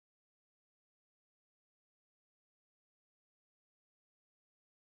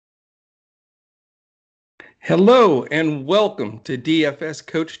Hello and welcome to DFS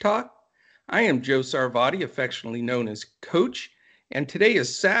Coach Talk. I am Joe Sarvati, affectionately known as Coach, and today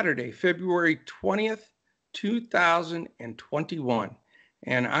is Saturday, February 20th, 2021.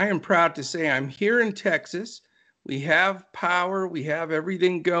 And I am proud to say I'm here in Texas. We have power, we have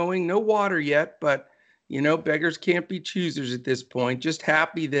everything going, no water yet, but beggars can't be choosers at this point. Just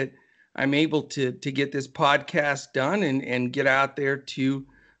happy that I'm able to get this podcast done and get out there to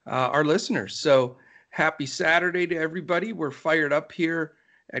our listeners. So, happy Saturday to everybody. We're fired up here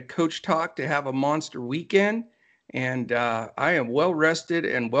at Coach Talk to have a monster weekend, and I am well rested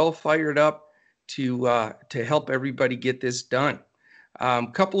and well fired up to help everybody get this done.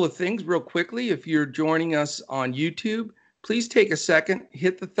 Couple of things real quickly. If you're joining us on YouTube, please take a second,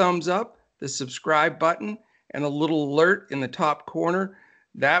 hit the thumbs up, the subscribe button, and a little alert in the top corner.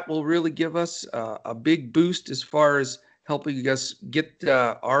 That will really give us a big boost as far as helping us get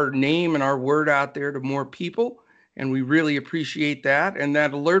our name and our word out there to more people. And we really appreciate that. And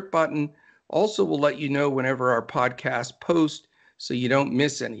that alert button also will let you know whenever our podcast posts so you don't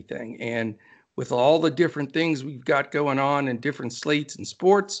miss anything. And with all the different things we've got going on in different slates and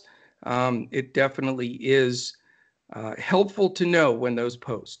sports, it definitely is helpful to know when those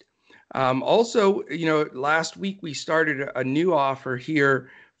post. Also, last week we started a new offer here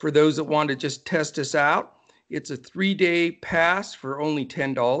for those that want to just test us out. It's a 3-day pass for only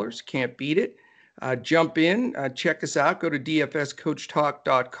 $10. Can't beat it. Jump in, check us out. Go to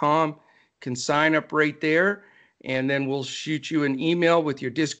dfscoachtalk.com. Can sign up right there, and then we'll shoot you an email with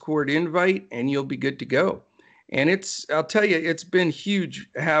your Discord invite, and you'll be good to go. And I'll tell you, it's been huge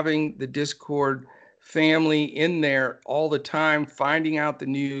having the Discord family in there all the time, finding out the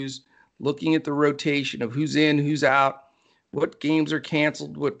news, looking at the rotation of who's in, who's out, what games are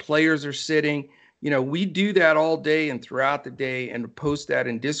canceled, what players are sitting. We do that all day and throughout the day and post that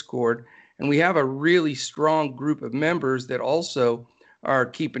in Discord. And we have a really strong group of members that also are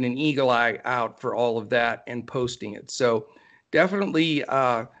keeping an eagle eye out for all of that and posting it. So definitely,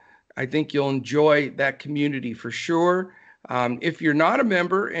 I think you'll enjoy that community for sure. If you're not a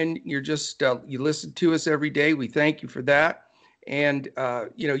member and you're just, you listen to us every day, we thank you for that. And,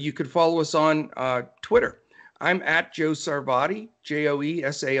 you could follow us on Twitter. I'm at Joe Sarvati,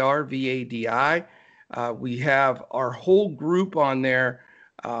 JoeSarvadi. We have our whole group on there,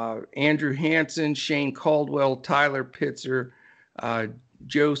 Andrew Hansen, Shane Caldwell, Tyler Pitzer,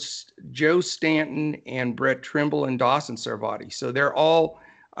 Joe Stanton, and Brett Trimble, and Dawson Sarvati. So they're all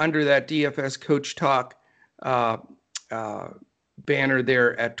under that DFS Coach Talk banner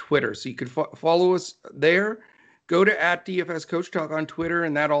there at Twitter. So you could follow us there. Go to at DFS Coach Talk on Twitter,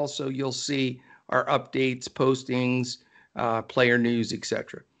 and that also you'll see our updates, postings, player news,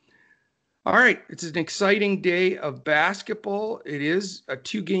 etc. All right, it's an exciting day of basketball. It is a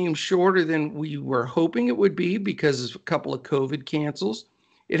 2 games shorter than we were hoping it would be because of a couple of COVID cancels.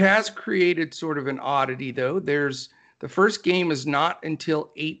 It has created sort of an oddity, though. The first game is not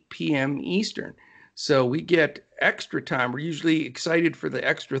until 8 p.m. Eastern, so we get extra time. We're usually excited for the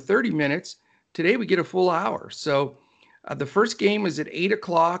extra 30 minutes. Today we get a full hour. So the first game is at 8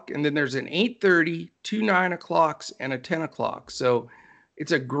 o'clock, and then there's an 8:30, 2 9 o'clocks, and a 10 o'clock. So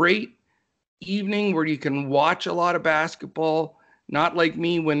it's a great evening where you can watch a lot of basketball, not like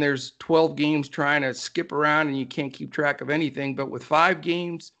me when there's 12 games trying to skip around and you can't keep track of anything. But with 5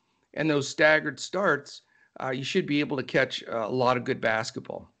 games and those staggered starts, you should be able to catch a lot of good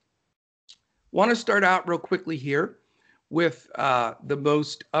basketball. Want to start out real quickly here with the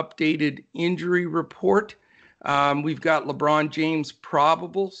most updated injury report. We've got LeBron James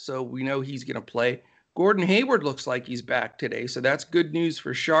probable, so we know he's going to play. Gordon Hayward looks like he's back today, so that's good news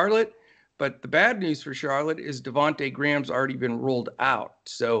for Charlotte. But the bad news for Charlotte is Devontae Graham's already been ruled out,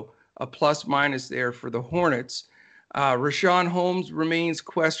 so a plus minus there for the Hornets. Richaun Holmes remains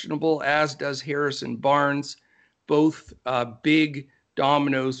questionable, as does Harrison Barnes, both big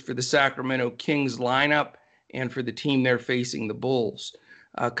dominoes for the Sacramento Kings lineup and for the team they're facing, the Bulls.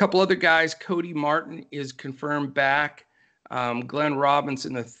 A couple other guys, Cody Martin is confirmed back. Glenn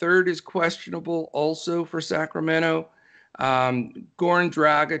Robinson III is questionable also for Sacramento. Goran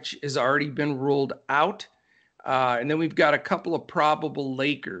Dragic has already been ruled out. And then we've got a couple of probable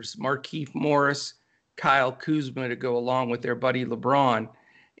Lakers, Markieff Morris, Kyle Kuzma to go along with their buddy LeBron.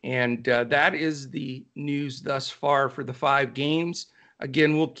 And that is the news thus far for the 5 games.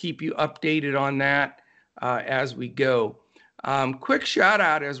 Again, we'll keep you updated on that as we go. Quick shout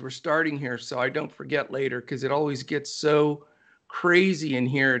out as we're starting here so I don't forget later, because it always gets so crazy in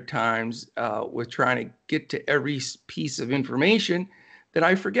here at times with trying to get to every piece of information that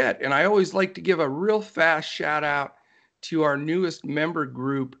I forget. And I always like to give a real fast shout out to our newest member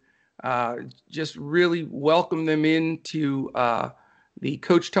group, Just really welcome them into the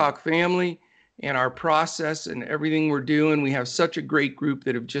Coach Talk family and our process and everything we're doing. We have such a great group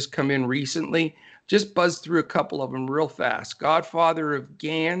that have just come in recently. Just buzzed through a couple of them real fast. Godfather of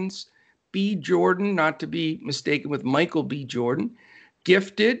Gans, B. Jordan, not to be mistaken with Michael B. Jordan.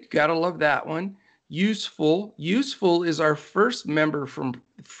 Gifted, gotta love that one. Useful. Useful is our first member from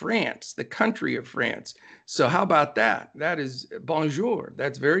France, the country of France. So how about that? That is bonjour.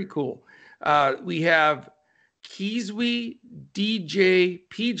 That's very cool. We have Keeswee, DJ,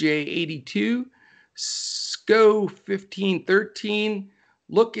 PJ82, Sco 1513.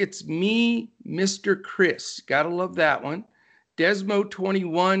 Look, it's me, Mr. Chris. Gotta love that one. Desmo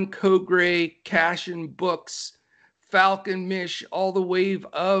 21, Cogray, Cashin Books, Falcon Mish, all the wave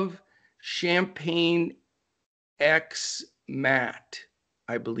of Champagne X Matt.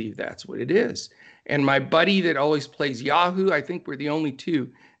 I believe that's what it is. And my buddy that always plays Yahoo, I think we're the only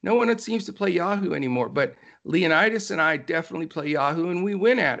two. No one seems to play Yahoo anymore, but Leonidas and I definitely play Yahoo, and we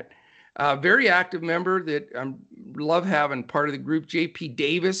win at it. Very active member that I love having part of the group, JP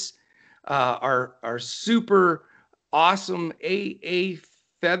Davis, our super awesome AA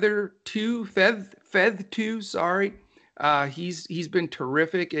Feather 2, Feth 2, sorry. He's been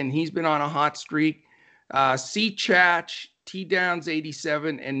terrific, and he's been on a hot streak. C Chatch, T Downs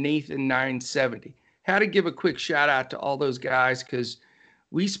 87, and Nathan 970. Had to give a quick shout out to all those guys because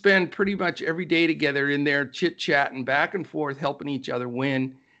we spend pretty much every day together in there chit-chatting back and forth, helping each other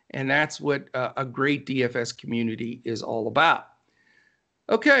win. And that's what a great DFS community is all about.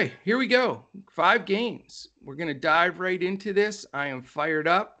 Okay, here we go. 5 games. We're going to dive right into this. I am fired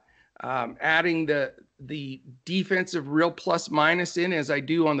up. Adding the defensive real plus minus in as I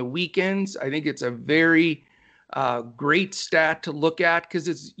do on the weekends. I think it's a very great stat to look at because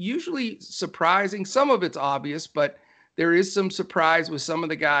it's usually surprising. Some of it's obvious, but there is some surprise with some of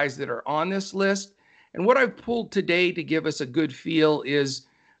the guys that are on this list. And what I've pulled today to give us a good feel is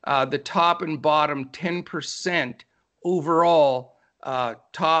the top and bottom 10% overall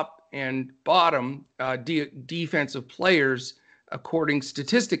top and bottom defensive players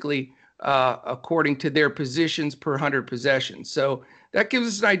statistically according to their positions per 100 possessions. So that gives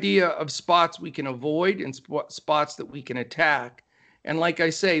us an idea of spots we can avoid and spots that we can attack. And like I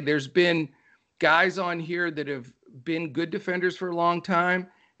say, there's been guys on here that have been good defenders for a long time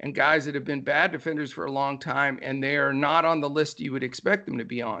and guys that have been bad defenders for a long time, and they are not on the list you would expect them to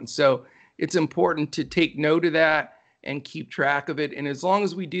be on. So it's important to take note of that and keep track of it. And as long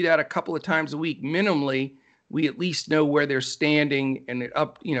as we do that a couple of times a week minimally, we at least know where they're standing, and we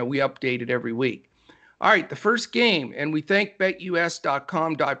update it every week. All right, the first game, and we thank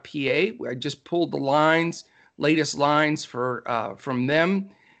betus.com.pa. I just pulled the latest lines from them.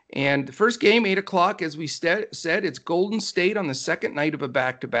 And the first game, 8 o'clock, as we said, it's Golden State on the second night of a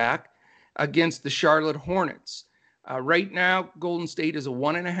back-to-back against the Charlotte Hornets. Right now, Golden State is a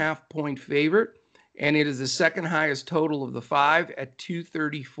 1.5-point favorite, and it is the second highest total of the 5 at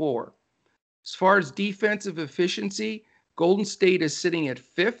 234. As far as defensive efficiency, Golden State is sitting at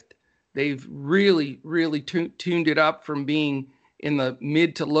 5th. They've really, really tuned it up from being in the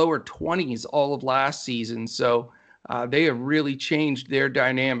mid to lower 20s all of last season. So they have really changed their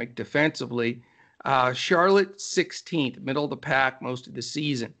dynamic defensively. Charlotte, 16th, middle of the pack most of the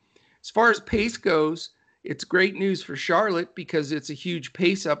season. As far as pace goes, it's great news for Charlotte because it's a huge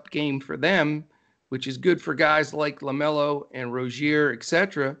pace-up game for them, which is good for guys like LaMelo and Rozier,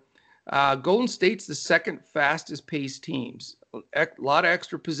 etc. Golden State's the second fastest paced teams. A lot of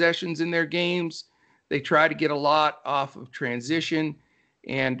extra possessions in their games. They try to get a lot off of transition,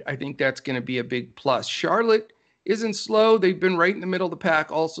 and I think that's going to be a big plus. Charlotte isn't slow. They've been right in the middle of the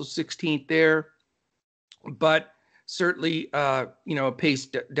pack, also 16th there. But certainly, a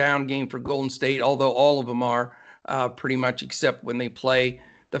paced down game for Golden State, although all of them are pretty much except when they play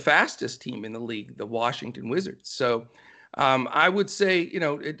the fastest team in the league, the Washington Wizards. So I would say,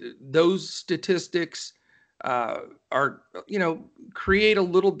 those statistics create a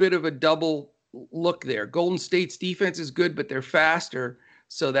little bit of a double look there. Golden State's defense is good, but they're faster.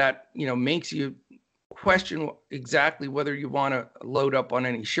 So that, makes you question exactly whether you want to load up on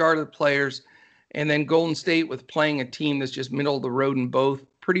any Charlotte players. And then Golden State, with playing a team that's just middle of the road in both,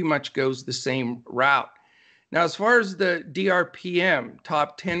 pretty much goes the same route. Now, as far as the DRPM,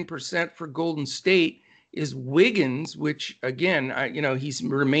 top 10% for Golden State is Wiggins, which, again, he's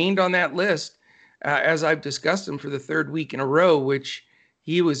remained on that list as I've discussed him for the third week in a row, which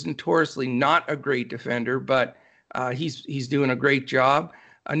he was notoriously not a great defender, but he's doing a great job.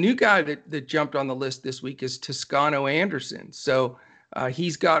 A new guy that jumped on the list this week is Toscano Anderson. So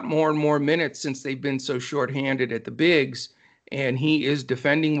he's got more and more minutes since they've been so shorthanded at the bigs, and he is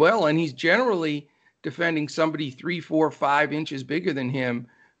defending well, and he's generally defending somebody 3, 4, 5 inches bigger than him,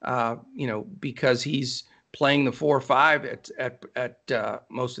 because he's playing the 4-5 at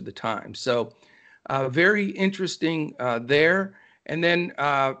most of the time. So very interesting there. And then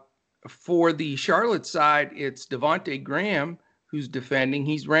for the Charlotte side, it's Devontae Graham who's defending.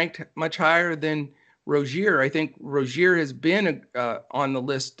 He's ranked much higher than Rozier. I think Rozier has been on the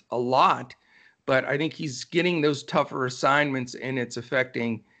list a lot, but I think he's getting those tougher assignments, and it's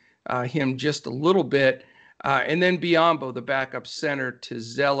affecting him just a little bit. And then Biyombo, the backup center to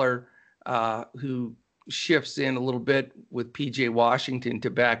Zeller, who shifts in a little bit with PJ Washington to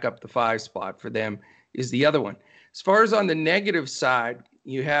back up the 5 spot for them, is the other one. As far as on the negative side,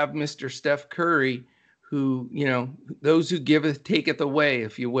 you have Mr. Steph Curry, who, those who giveth taketh away,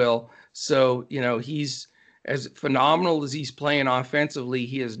 if you will. So, he's as phenomenal as he's playing offensively,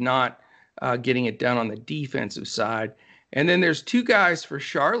 he is not getting it done on the defensive side. And then there's 2 guys for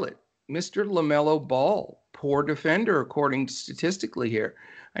Charlotte. Mr. LaMelo Ball, poor defender, according to statistically here.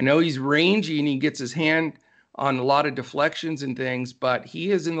 I know he's rangy and he gets his hand on a lot of deflections and things, but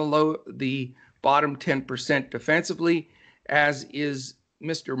he is in the bottom 10% defensively, as is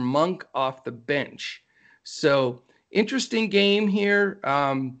Mr. Monk off the bench. So interesting game here.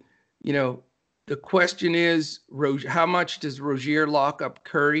 The question is, how much does Rozier lock up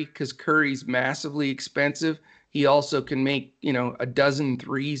Curry? Because Curry's massively expensive. He also can make, a dozen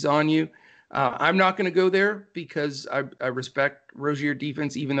threes on you. I'm not going to go there because I respect Rozier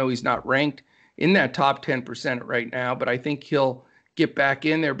defense, even though he's not ranked in that top 10% right now. But I think he'll get back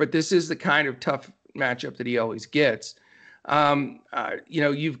in there. But this is the kind of tough matchup that he always gets.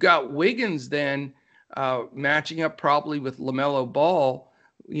 You've got Wiggins then matching up probably with LaMelo Ball.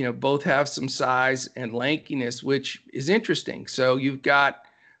 Both have some size and lankiness, which is interesting. So you've got,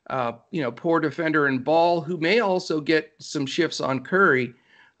 poor defender in Ball, who may also get some shifts on Curry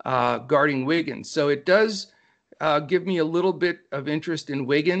guarding Wiggins. So it does give me a little bit of interest in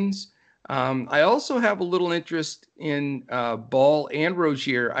Wiggins. I also have a little interest in Ball and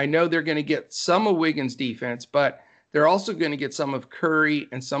Rozier. I know they're going to get some of Wiggins' defense, but they're also going to get some of Curry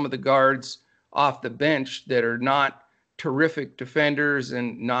and some of the guards off the bench that are not terrific defenders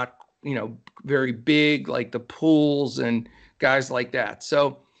and not, very big, like the Pools and guys like that.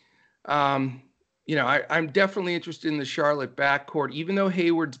 So, I'm definitely interested in the Charlotte backcourt. Even though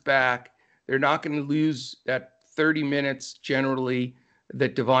Hayward's back, they're not going to lose that 30 minutes generally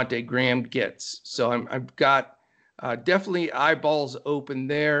that Devontae Graham gets. So I've got definitely eyeballs open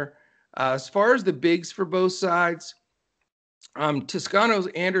there. As far as the bigs for both sides, Toscano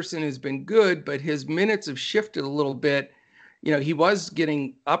Anderson has been good, but his minutes have shifted a little bit. He was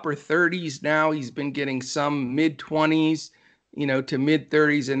getting upper 30s. Now he's been getting some mid 20s, to mid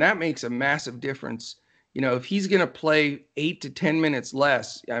 30s. And that makes a massive difference. If he's going to play 8 to 10 minutes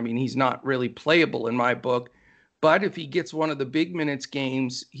less, he's not really playable in my book. But if he gets one of the big minutes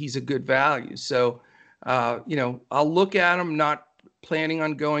games, he's a good value. So, I'll look at him, not planning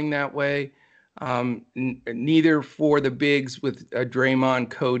on going that way. Neither for the bigs with Draymond,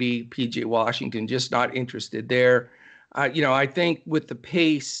 Cody, PJ Washington, just not interested there. I think with the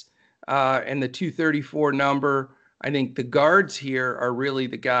pace and the 234 number, I think the guards here are really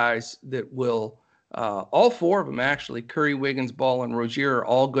the guys that will, all 4 of them actually, Curry, Wiggins, Ball, and Rozier, are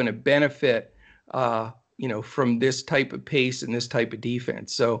all going to benefit, from this type of pace and this type of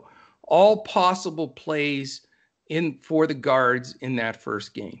defense. So all possible plays in for the guards in that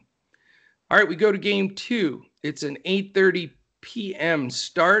first game. All right, we go to game 2. It's an 8:30 p.m.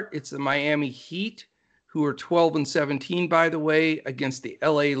 start. It's the Miami Heat, who are 12-17, by the way, against the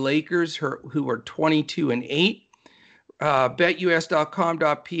LA Lakers, who are 22-8.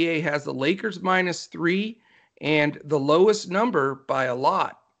 BetUS.com.pa has the Lakers -3 and the lowest number by a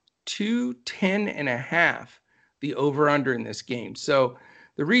lot, 210.5, the over-under in this game. So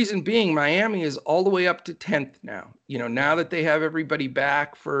the reason being, Miami is all the way up to 10th now. Now that they have everybody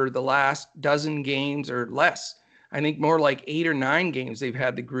back for the last dozen games or less, I think more like 8 or 9 games they've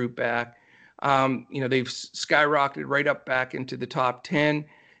had the group back. They've skyrocketed right up back into the top 10.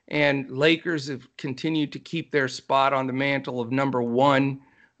 And Lakers have continued to keep their spot on the mantle of number 1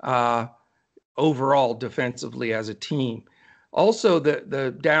 overall defensively as a team. Also,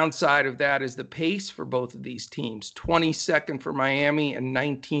 the downside of that is the pace for both of these teams. 22nd for Miami and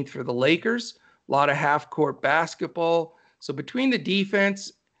 19th for the Lakers. A lot of half-court basketball. So between the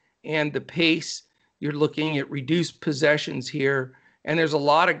defense and the pace, you're looking at reduced possessions here. And there's a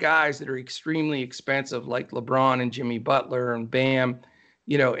lot of guys that are extremely expensive, like LeBron and Jimmy Butler and Bam.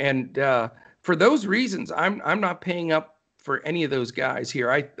 For those reasons, I'm not paying up for any of those guys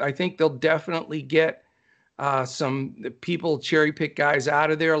here. I think they'll definitely get Some people cherry pick guys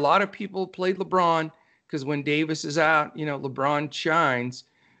out of there. A lot of people played LeBron because when Davis is out, LeBron shines.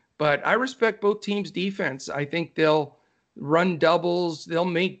 But I respect both teams' defense. I think they'll run doubles. They'll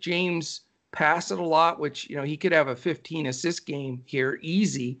make James pass it a lot, which, he could have a 15 assist game here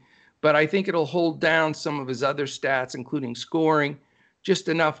easy. But I think it'll hold down some of his other stats, including scoring, just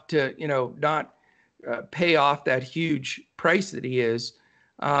enough to, not pay off that huge price that he is.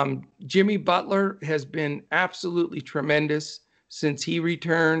 Jimmy Butler has been absolutely tremendous since he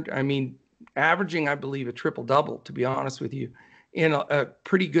returned. I mean, averaging, I believe, a triple-double, to be honest with you, in a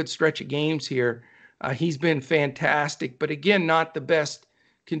pretty good stretch of games here. He's been fantastic, but again, not the best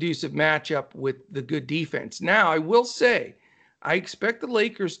conducive matchup with the good defense. Now, I will say, I expect the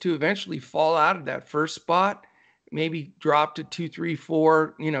Lakers to eventually fall out of that first spot, maybe drop to 2, 3,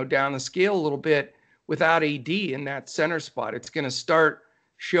 4, down the scale a little bit without AD in that center spot. It's going to start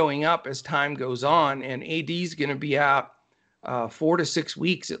showing up as time goes on, and AD is going to be out 4 to 6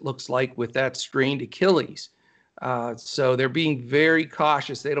 weeks, it looks like, with that strained Achilles. So they're being very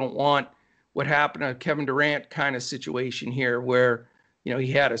cautious. They don't want what happened to Kevin Durant kind of situation here where,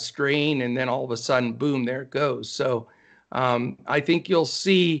 he had a strain and then all of a sudden, boom, there it goes. So I think you'll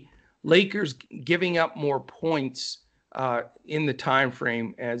see Lakers giving up more points in the time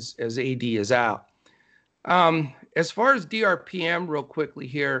frame as AD is out. As far as DRPM, real quickly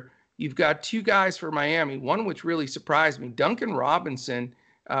here, you've got two guys for Miami, one which really surprised me. Duncan Robinson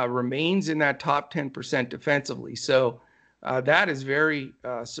remains in that top 10% defensively. So that is very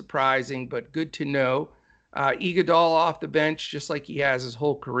surprising, but good to know. Iguodala off the bench, just like he has his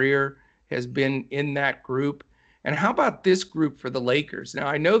whole career, has been in that group. And how about this group for the Lakers? Now,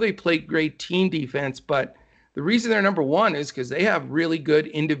 I know they played great team defense, but the reason they're number one is because they have really good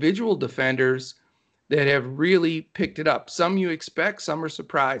individual defenders that have really picked it up. Some you expect, some are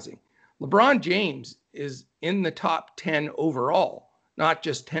surprising. LeBron James is in the top 10 overall, not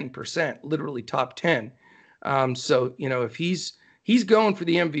just 10%, literally top 10. So, if he's going for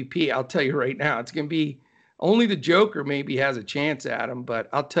the MVP, I'll tell you right now, it's going to be only the Joker maybe has a chance at him. But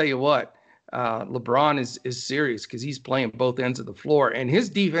I'll tell you what, LeBron is serious because he's playing both ends of the floor. And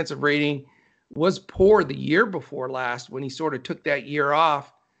his defensive rating was poor the year before last when he sort of took that year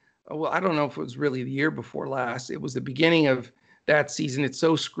off. Well, I don't know if it was really the year before last. It was the beginning of that season. It's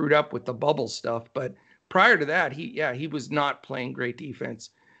so screwed up with the bubble stuff. But prior to that, he was not playing great defense.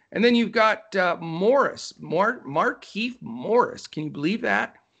 And then you've got Morris, Markieff Morris. Can you believe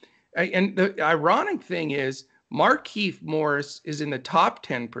that? And the ironic thing is Markieff Morris is in the top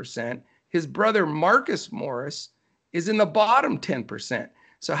 10%. His brother Marcus Morris is in the bottom 10%.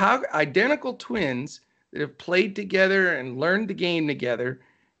 So how identical twins that have played together and learned the game together.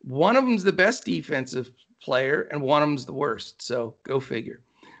 One of them's the best defensive player and one of them's the worst. So go figure.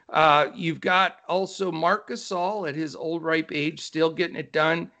 You've got also Marc Gasol at his old ripe age, still getting it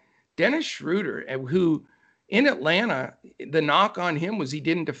done. Dennis Schroeder, who in Atlanta, the knock on him was he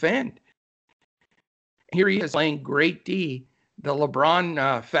didn't defend. Here he is playing great D. The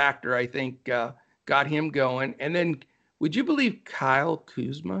LeBron factor, I think, got him going. And then would you believe Kyle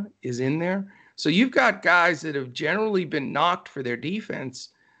Kuzma is in there? So you've got guys that have generally been knocked for their defense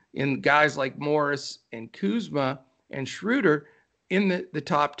in guys like Morris and Kuzma and Schroeder in the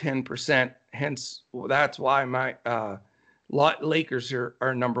top 10%. Hence, that's why my Lakers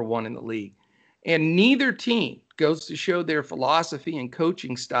are number one in the league. And neither team goes to show their philosophy and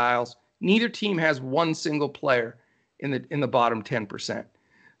coaching styles. Neither team has one single player in the bottom 10%.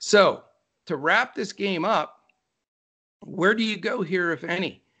 So to wrap this game up, where do you go here, if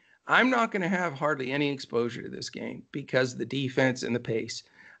any? I'm not going to have hardly any exposure to this game because of the defense and the pace.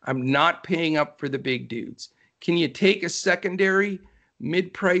 I'm not paying up for the big dudes. Can you take a secondary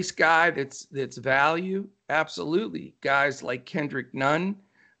mid-price guy that's value? Absolutely. Guys like Kendrick Nunn,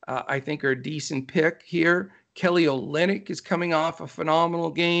 I think, are a decent pick here. Kelly Olynyk is coming off a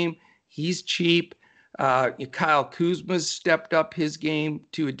phenomenal game. He's cheap. Kyle Kuzma's stepped up his game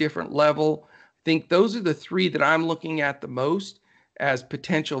to a different level. I think those are the three that I'm looking at the most as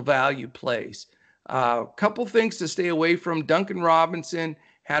potential value plays. Couple things to stay away from. Duncan Robinson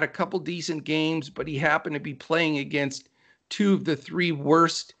had a couple decent games, but he happened to be playing against two of the three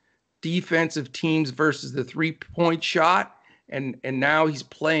worst defensive teams versus the three-point shot. And now he's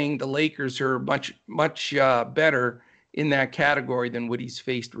playing the Lakers, who are much better in that category than what he's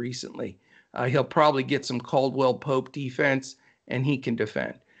faced recently. He'll probably get some Caldwell Pope defense, and he can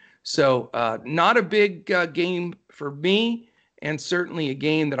defend. So not a big game for me, and certainly a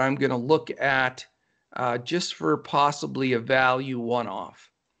game that I'm going to look at just for possibly a value one-off.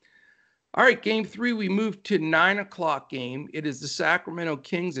 All right, game 3, we moved to 9 o'clock game. It is the Sacramento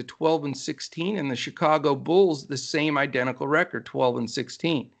Kings at 12-16, and the Chicago Bulls, the same identical record,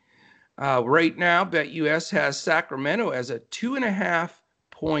 12-16. Right now, BetUS has Sacramento as a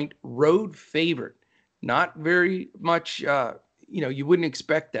 2.5-point road favorite. Not very much, you wouldn't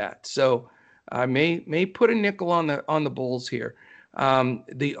expect that. So I may put a nickel on the Bulls here.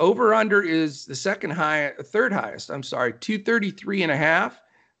 The over/under is the third highest. I'm sorry, 233.5.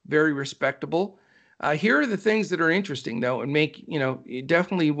 Very respectable. Here are the things that are interesting, though, and you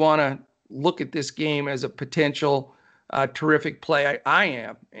definitely want to look at this game as a potential terrific play. I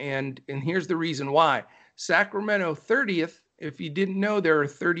am, and here's the reason why. Sacramento 30th. If you didn't know, there are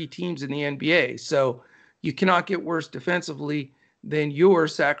 30 teams in the NBA, so you cannot get worse defensively than your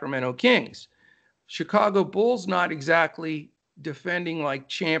Sacramento Kings. Chicago Bulls not exactly defending like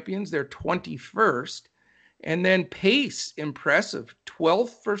champions. They're 21st. And then pace, impressive.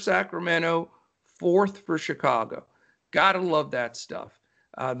 12th for Sacramento, 4th for Chicago. Gotta love that stuff.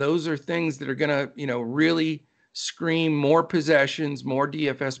 Those are things that are gonna, really scream more possessions, more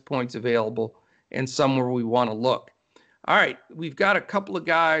DFS points available, and somewhere we want to look. All right, we've got a couple of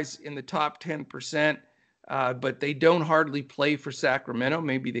guys in the top 10%, but they don't hardly play for Sacramento.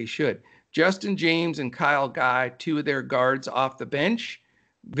 Maybe they should. Justin James and Kyle Guy, two of their guards off the bench.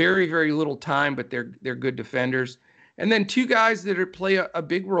 Very, very little time, but they're good defenders. And then two guys that play a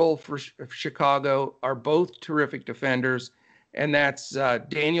big role for Chicago are both terrific defenders, and that's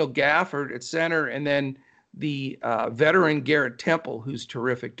Daniel Gafford at center, and then the veteran Garrett Temple, who's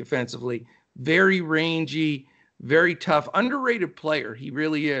terrific defensively. Very rangy, very tough, underrated player. He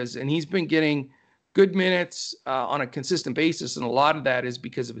really is, and he's been getting good minutes on a consistent basis, and a lot of that is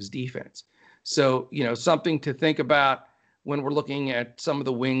because of his defense. So, something to think about when we're looking at some of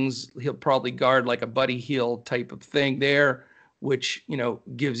the wings. He'll probably guard like a Buddy Hield type of thing there, which,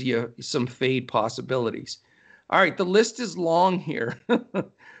 gives you some fade possibilities. All right, the list is long here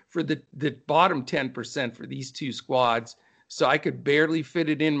for the bottom 10% for these two squads, so I could barely fit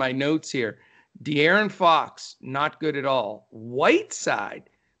it in my notes here. De'Aaron Fox, not good at all. Whiteside,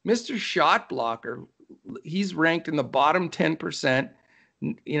 Mr. Shot Blocker, he's ranked in the bottom 10%.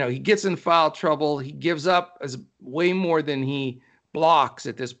 He gets in foul trouble. He gives up way more than he blocks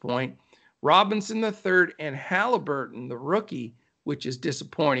at this point. Robinson the third and Halliburton, the rookie, which is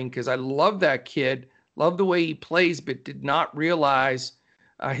disappointing because I love that kid, love the way he plays, but did not realize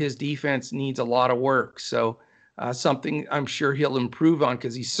his defense needs a lot of work. So something I'm sure he'll improve on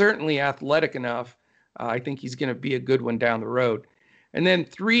because he's certainly athletic enough. I think he's going to be a good one down the road. And then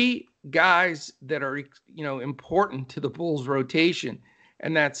three guys that are, important to the Bulls rotation.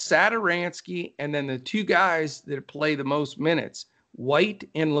 And that's Satoransky, and then the two guys that play the most minutes, White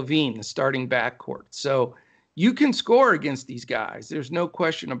and Levine, the starting backcourt. So you can score against these guys. There's no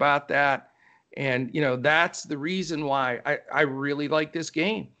question about that. And, that's the reason why I really like this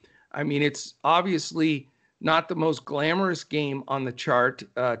game. I mean, it's obviously not the most glamorous game on the chart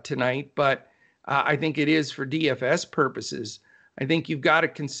tonight, but I think it is for DFS purposes. I think you've got to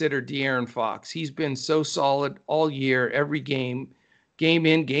consider De'Aaron Fox. He's been so solid all year, every game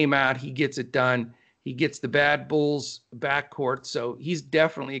in, game out, he gets it done. He gets the bad Bulls backcourt, so he's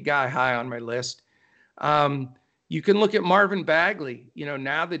definitely a guy high on my list. You can look at Marvin Bagley.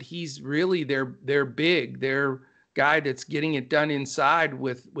 Now that he's really their guy that's getting it done inside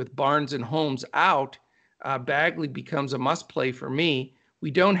with Barnes and Holmes out, Bagley becomes a must-play for me.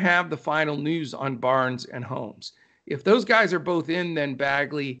 We don't have the final news on Barnes and Holmes. If those guys are both in, then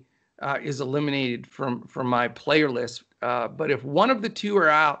Bagley is eliminated from my player list. But if one of the two are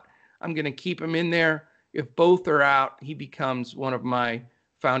out, I'm going to keep him in there. If both are out, he becomes one of my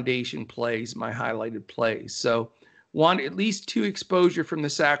foundation plays, my highlighted plays. So want at least two exposure from the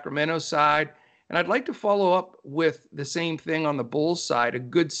Sacramento side. And I'd like to follow up with the same thing on the Bulls side, a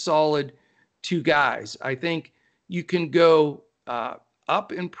good solid two guys. I think you can go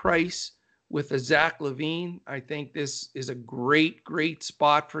up in price with a Zach LaVine. I think this is a great, great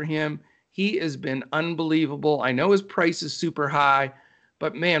spot for him. He has been unbelievable. I know his price is super high,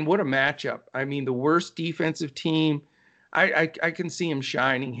 but man, what a matchup. I mean, the worst defensive team. I can see him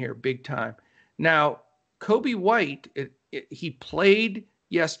shining here big time. Now, Coby White, he played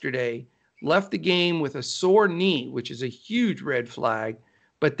yesterday, left the game with a sore knee, which is a huge red flag,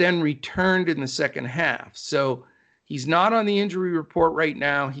 but then returned in the second half. So he's not on the injury report right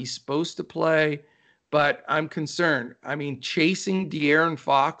now. He's supposed to play, but I'm concerned. I mean, chasing De'Aaron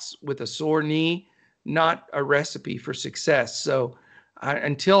Fox with a sore knee, not a recipe for success. So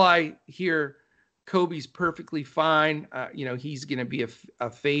until I hear Coby's perfectly fine, he's going to be a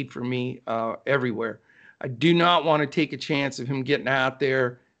fade for me everywhere. I do not want to take a chance of him getting out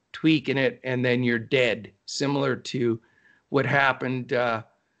there, tweaking it, and then you're dead, similar to what happened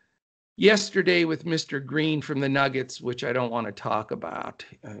yesterday with Mr. Green from the Nuggets, which I don't want to talk about.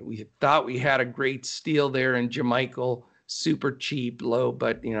 We thought we had a great steal there in JaMychal, super cheap, low,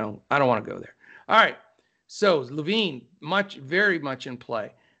 but I don't want to go there. All right, so LaVine, very much in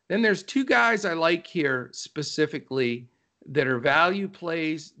play. Then there's two guys I like here specifically that are value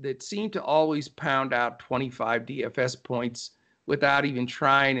plays that seem to always pound out 25 DFS points without even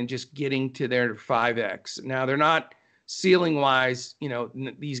trying and just getting to their 5X. Now, they're not ceiling wise,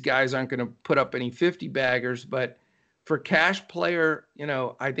 these guys aren't going to put up any 50 baggers, but for cash player,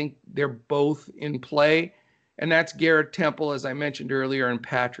 I think they're both in play. And that's Garrett Temple, as I mentioned earlier, and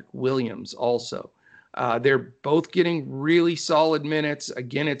Patrick Williams also. They're both getting really solid minutes.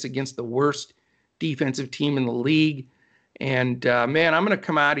 Again, it's against the worst defensive team in the league. And man, I'm going to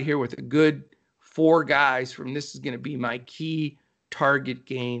come out of here with a good 4 guys from this is going to be my key target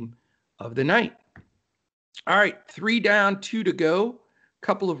game of the night. All right, 3 down, 2 to go.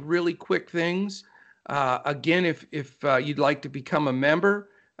 Couple of really quick things. Again, if you'd like to become a member,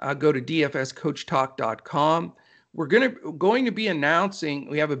 go to dfscoachtalk.com. We're going to be announcing,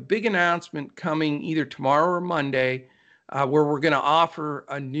 we have a big announcement coming either tomorrow or Monday, where we're going to offer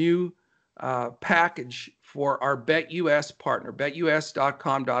a new package for our BetUS partner,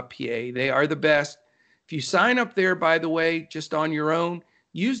 betus.com.pa. They are the best. If you sign up there, by the way, just on your own,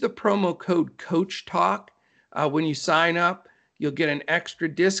 use the promo code CoachTalk. When you sign up, you'll get an extra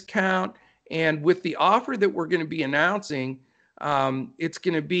discount. And with the offer that we're going to be announcing, it's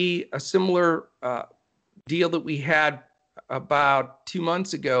going to be a similar deal that we had about 2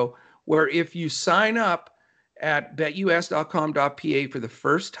 months ago, where if you sign up at betus.com.pa for the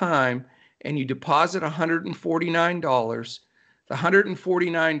first time and you deposit $149, the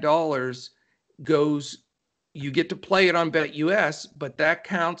 $149 goes, you get to play it on BetUS, but that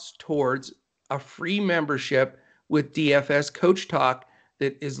counts towards a free membership with DFS Coach Talk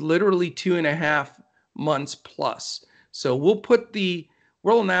that is literally 2.5 months plus. So we'll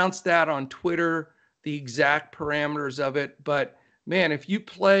announce that on Twitter, the exact parameters of it. But man, if you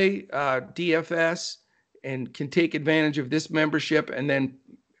play DFS and can take advantage of this membership and then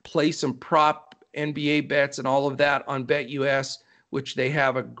play some prop NBA bets and all of that on BetUS, which they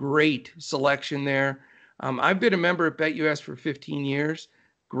have a great selection there. I've been a member at BetUS for 15 years.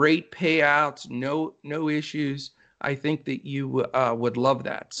 Great payouts, no issues. I think that you would love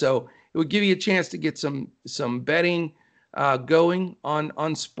that. So it would give you a chance to get some betting going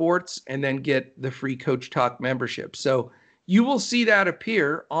on sports and then get the free Coach Talk membership. So you will see that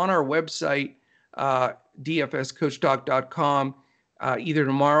appear on our website, dfscoachtalk.com, either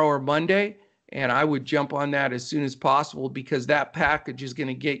tomorrow or Monday. And I would jump on that as soon as possible because that package is going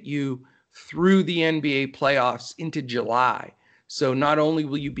to get you through the NBA playoffs into July. So not only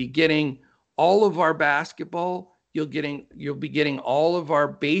will you be getting all of our basketball, you'll be getting all of our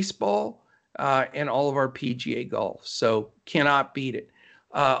baseball and all of our PGA golf. So cannot beat it.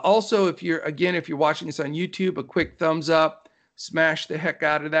 Also, if you're watching this on YouTube, a quick thumbs up, smash the heck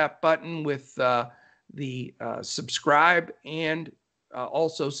out of that button with the subscribe and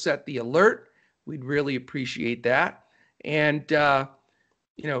also set the alert. We'd really appreciate that. And,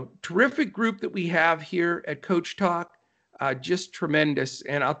 terrific group that we have here at Coach Talk. Just tremendous.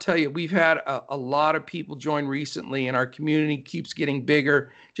 And I'll tell you, we've had a lot of people join recently and our community keeps getting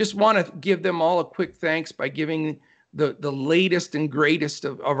bigger. Just want to give them all a quick thanks by giving the latest and greatest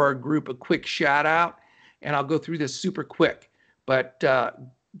of our group a quick shout out. And I'll go through this super quick. But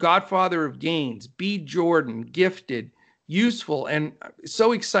Godfather of Gains, B. Jordan, Gifted, Useful, and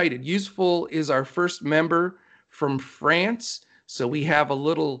so excited. Useful is our first member from France. So we have a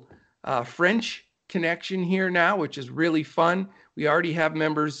little French connection here now, which is really fun. We already have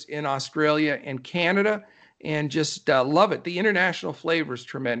members in Australia and Canada and just love it. The international flavor is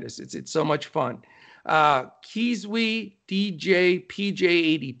tremendous. It's so much fun. Keeswee, DJ,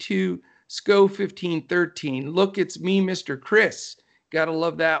 PJ82, Sco1513. Look, it's me, Mr. Chris. Gotta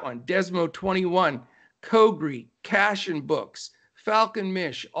love that one. Desmo21, Kogri, Cash and Books, Falcon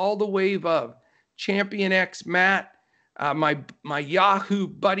Mish, All the Wave of, Champion X Matt, my Yahoo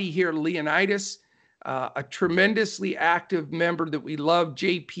buddy here, Leonidas, a tremendously active member that we love,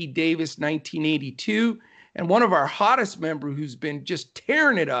 JP Davis 1982, and one of our hottest members who's been just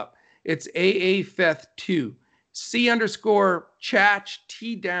tearing it up. It's AA Feth 2, C_Chach,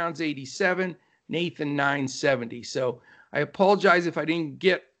 T Downs 87, Nathan 970. So I apologize if I didn't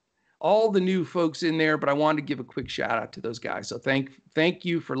get all the new folks in there, but I wanted to give a quick shout out to those guys. So thank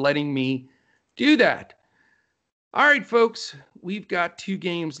you for letting me do that. All right, folks, we've got 2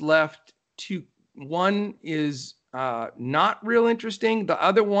 games left. One is not real interesting. The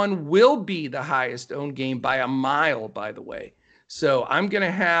other one will be the highest owned game by a mile, by the way. So I'm going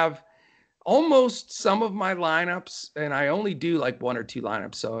to have almost some of my lineups, and I only do like one or two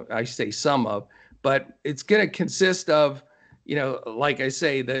lineups, so I say some of, but it's going to consist of, like I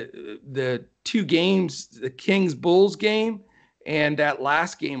say, the two games, the Kings Bulls game and that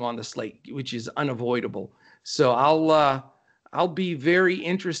last game on the slate, which is unavoidable. So I'll be very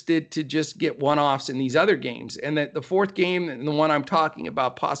interested to just get one-offs in these other games. And that the fourth game, and the one I'm talking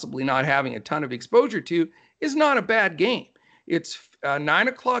about possibly not having a ton of exposure to, is not a bad game. It's a 9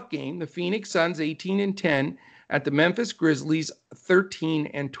 o'clock game. The Phoenix Suns 18-10 at the Memphis Grizzlies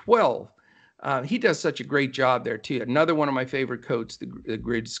 13-12. He does such a great job there too. Another one of my favorite coaches, the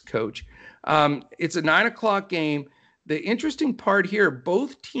Grizz coach. It's a 9 o'clock game. The interesting part here,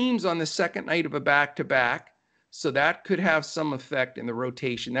 both teams on the second night of a back-to-back, so that could have some effect in the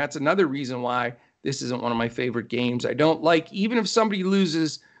rotation. That's another reason why this isn't one of my favorite games. I don't like, even if somebody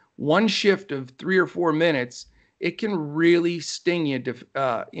loses one shift of 3 or 4 minutes, it can really sting you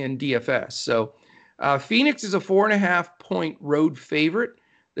in DFS. So Phoenix is a 4.5-point road favorite.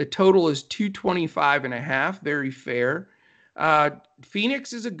 The total is 225.5, very fair.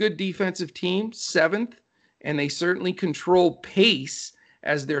 Phoenix is a good defensive team, 7th, and they certainly control pace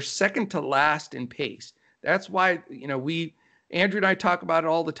as they're second to last in pace. That's why, Andrew and I talk about it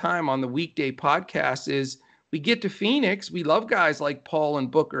all the time on the weekday podcast, is we get to Phoenix, we love guys like Paul and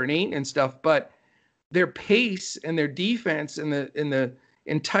Booker and Ayton and stuff, but their pace and their defense and the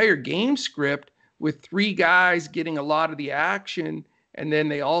entire game script with three guys getting a lot of the action, and then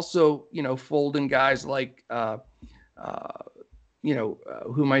they also, fold in guys like, who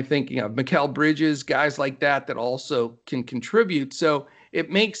am I thinking of? Mikal Bridges, guys like that also can contribute. So it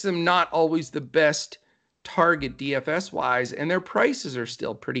makes them not always the best target DFS wise, and their prices are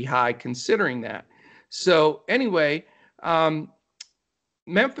still pretty high considering that. So anyway,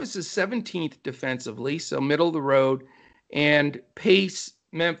 Memphis is 17th defensively, so middle of the road, and pace,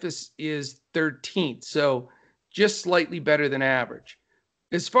 Memphis is 13th, so just slightly better than average.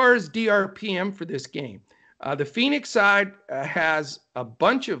 As far as DRPM for this game, the Phoenix side has a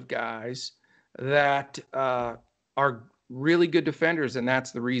bunch of guys that are really good defenders, and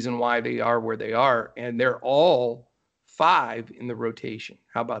that's the reason why they are where they are. And they're all 5 in the rotation.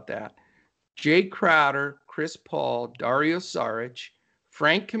 How about that? Jay Crowder, Chris Paul, Dario Saric,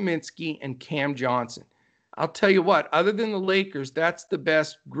 Frank Kaminsky, and Cam Johnson. I'll tell you what, other than the Lakers, that's the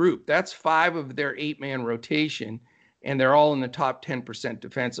best group. That's 5 of their 8-man rotation, and they're all in the top 10%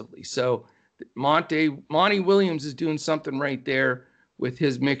 defensively. So Monty Williams is doing something right there with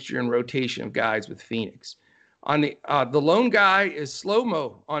his mixture and rotation of guys with Phoenix. On the lone guy is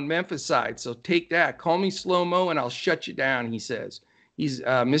Slow-Mo on Memphis side. So take that. Call me Slow-Mo and I'll shut you down, he says. He's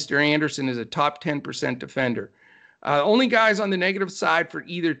Mr. Anderson is a top 10% defender. Only guys on the negative side for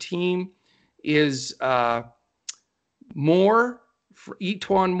either team is Moore, for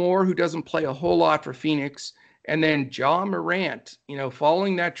Etuan Moore, who doesn't play a whole lot for Phoenix, and then Ja Morant,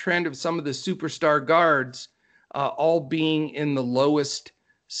 following that trend of some of the superstar guards all being in the lowest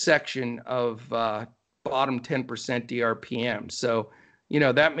section of bottom 10% DRPM. So,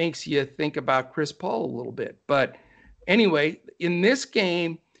 that makes you think about Chris Paul a little bit. But anyway, in this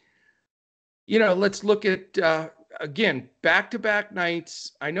game, let's look at, again, back-to-back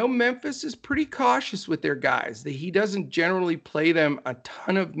nights. I know Memphis is pretty cautious with their guys. He doesn't generally play them a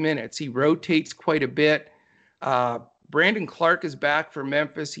ton of minutes. He rotates quite a bit. Brandon Clark is back for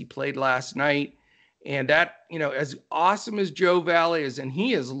Memphis. He played last night. And that, as awesome as Joe Valle is, and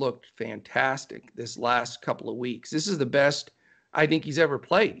he has looked fantastic this last couple of weeks. This is the best I think he's ever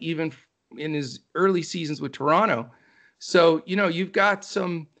played, even in his early seasons with Toronto. So, you've got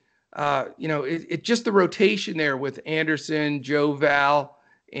some, it just the rotation there with Anderson, Joe Val,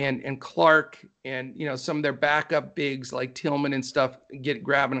 and Clark, and, some of their backup bigs like Tillman and stuff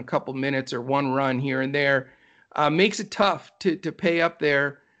grabbing a couple minutes or one run here and there, makes it tough to pay up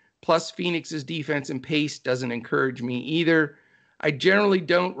there. Plus, Phoenix's defense and pace doesn't encourage me either. I generally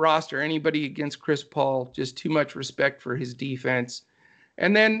don't roster anybody against Chris Paul, just too much respect for his defense.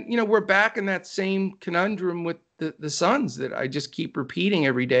 And then, we're back in that same conundrum with the Suns that I just keep repeating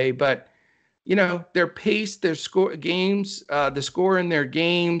every day. But, their pace, their score games, the score in their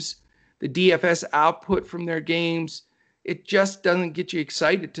games, the DFS output from their games, it just doesn't get you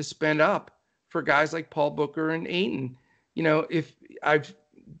excited to spend up for guys like Paul Booker and Ayton. If I've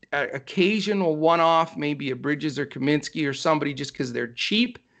occasional one-off, maybe a Bridges or Kaminsky or somebody just because they're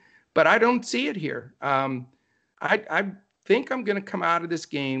cheap, but I don't see it here. I think I'm going to come out of this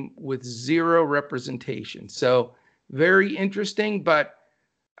game with zero representation. So very interesting, but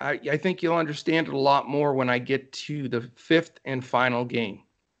I think you'll understand it a lot more when I get to the fifth and final game.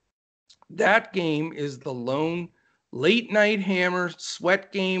 That game is the lone late night hammer,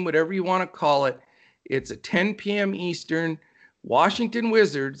 sweat game, whatever you want to call it. It's a 10 p.m. Eastern. Washington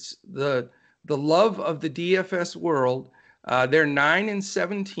Wizards, the love of the DFS world, they're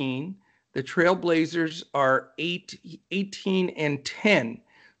 9-17. The Trailblazers are 18-10.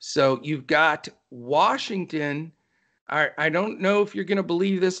 So you've got Washington. I don't know if you're going to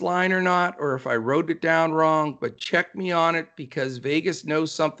believe this line or not, or if I wrote it down wrong, but check me on it because Vegas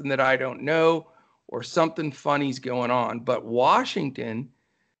knows something that I don't know, or something funny's going on. But Washington,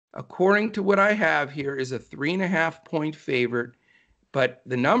 according to what I have here, is a 3.5-point favorite. But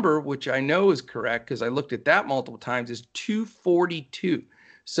the number, which I know is correct because I looked at that multiple times, is 242.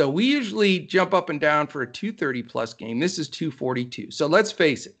 So we usually jump up and down for a 230 plus game. This is 242. So let's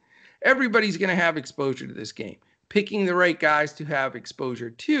face it, everybody's going to have exposure to this game. Picking the right guys to have exposure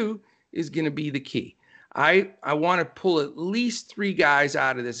to is going to be the key. I want to pull at least 3 guys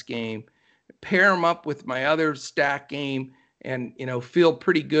out of this game, pair them up with my other stack game, and feel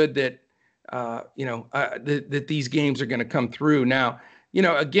pretty good that that these games are going to come through. Now,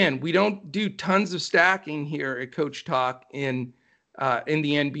 again, we don't do tons of stacking here at Coach Talk in the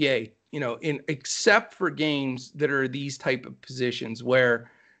NBA. Except for games that are these type of positions where.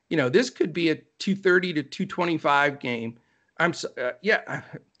 This could be a 230 to 225 game.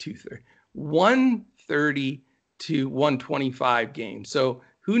 230, 130 to 125 game. So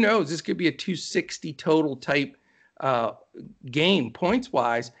who knows? This could be a 260 total type game points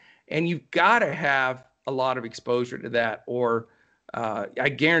wise. And you've got to have a lot of exposure to that, or I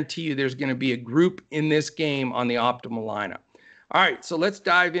guarantee you there's going to be a group in this game on the optimal lineup. All right, so let's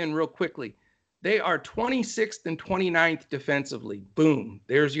dive in real quickly. They are 26th and 29th defensively. Boom.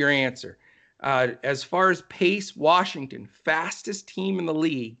 There's your answer. As far as pace, Washington, fastest team in the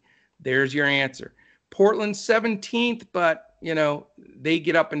league. There's your answer. Portland, 17th, but, they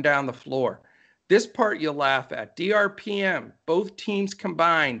get up and down the floor. This part you'll laugh at. DRPM, both teams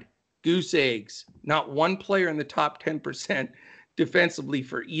combined, goose eggs. Not one player in the top 10% defensively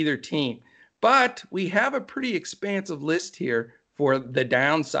for either team. But we have a pretty expansive list here for the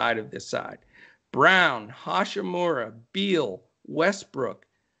downside of this side. Brown, Hachimura, Beal, Westbrook.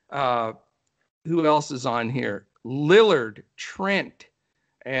 Who else is on here? Lillard, Trent,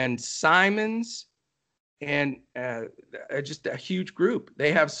 and Simons, and just a huge group.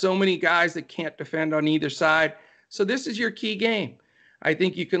 They have so many guys that can't defend on either side. So this is your key game. I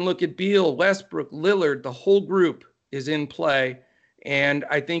think you can look at Beal, Westbrook, Lillard. The whole group is in play. And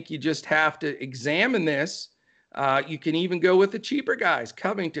I think you just have to examine this. You can even go with the cheaper guys,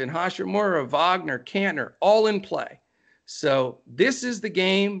 Covington, Hachimura, Wagner, Kantner, all in play. So this is the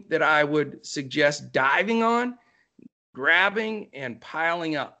game that I would suggest diving on, grabbing, and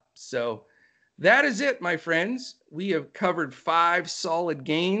piling up. So that is it, my friends. We have covered 5 solid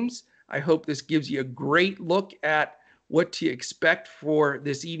games. I hope this gives you a great look at what to expect for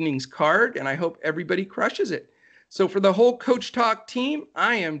this evening's card, and I hope everybody crushes it. So for the whole Coach Talk team,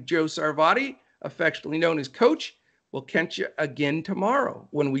 I am Joe Sarvati, affectionately known as Coach. We'll catch you again tomorrow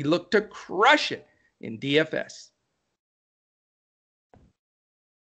when we look to crush it in DFS.